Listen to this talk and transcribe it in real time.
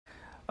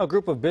A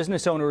group of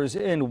business owners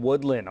in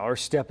Woodland are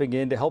stepping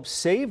in to help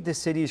save the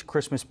city's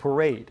Christmas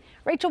parade.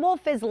 Rachel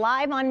Wolf is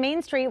live on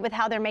Main Street with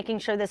how they're making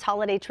sure this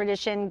holiday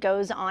tradition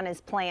goes on as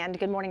planned.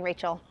 Good morning,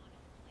 Rachel.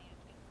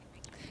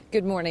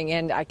 Good morning,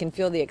 and I can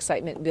feel the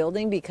excitement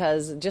building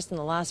because just in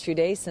the last few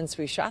days since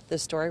we shot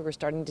this story, we're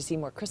starting to see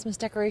more Christmas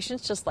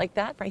decorations just like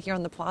that right here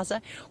on the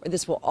plaza, where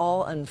this will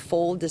all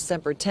unfold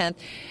December 10th.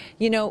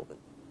 You know,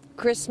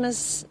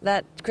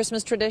 that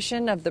Christmas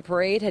tradition of the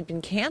parade had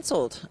been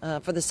canceled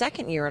for the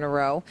second year in a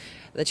row.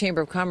 The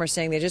Chamber of Commerce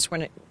saying they just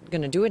weren't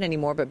going to do it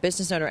anymore, but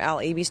business owner Al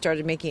Eby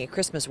started making a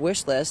Christmas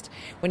wish list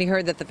when he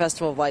heard that the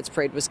Festival of Lights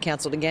parade was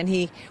canceled again.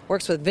 He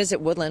works with Visit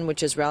Woodland,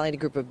 which has rallied a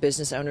group of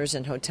business owners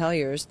and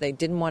hoteliers. They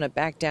didn't want to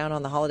back down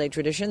on the holiday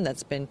tradition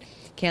that's been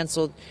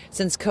canceled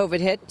since COVID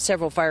hit.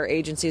 Several fire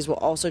agencies will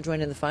also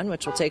join in the fun,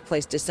 which will take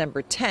place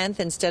December 10th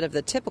instead of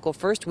the typical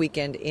first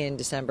weekend in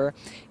December.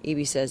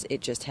 Eby says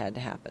it just had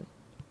to happen.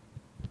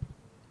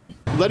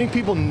 Letting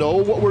people know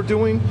what we're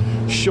doing,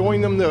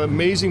 showing them the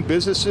amazing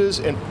businesses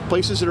and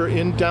places that are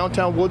in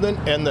downtown Woodland,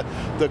 and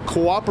the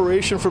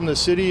cooperation from the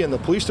city and the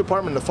police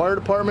department and the fire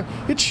department,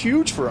 it's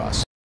huge for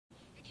us.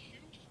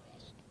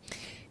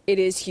 It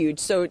is huge.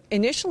 So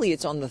initially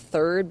it's on the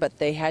 3rd, but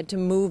they had to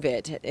move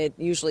it. It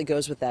usually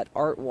goes with that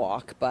art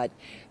walk, but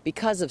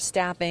because of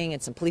staffing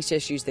and some police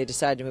issues, they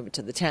decided to move it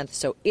to the 10th.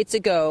 So it's a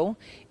go.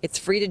 It's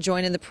free to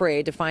join in the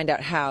parade. To find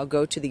out how,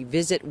 go to the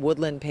Visit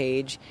Woodland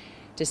page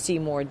to see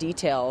more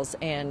details.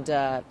 And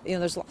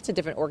there's lots of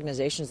different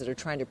organizations that are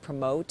trying to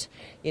promote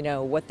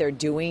what they're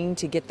doing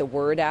to get the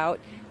word out.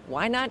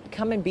 Why not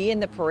come and be in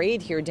the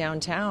parade here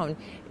downtown,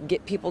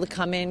 get people to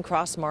come in,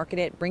 cross-market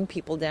it, bring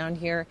people down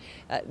here.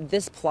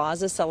 This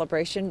plaza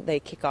celebration, they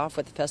kick off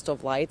with the Festival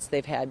of Lights.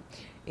 They've had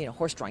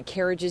horse-drawn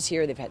carriages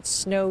here. They've had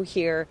snow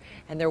here,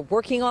 and they're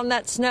working on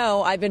that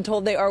snow. I've been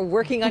told they are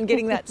working on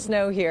getting that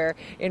snow here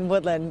in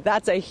Woodland.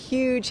 That's a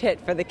huge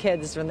hit for the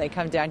kids when they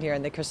come down here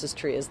and the Christmas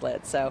tree is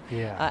lit. So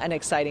an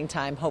exciting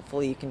time.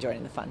 Hopefully you can join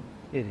in the fun.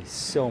 It is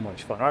so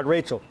much fun. All right,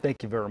 Rachel,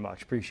 thank you very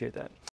much. Appreciate that.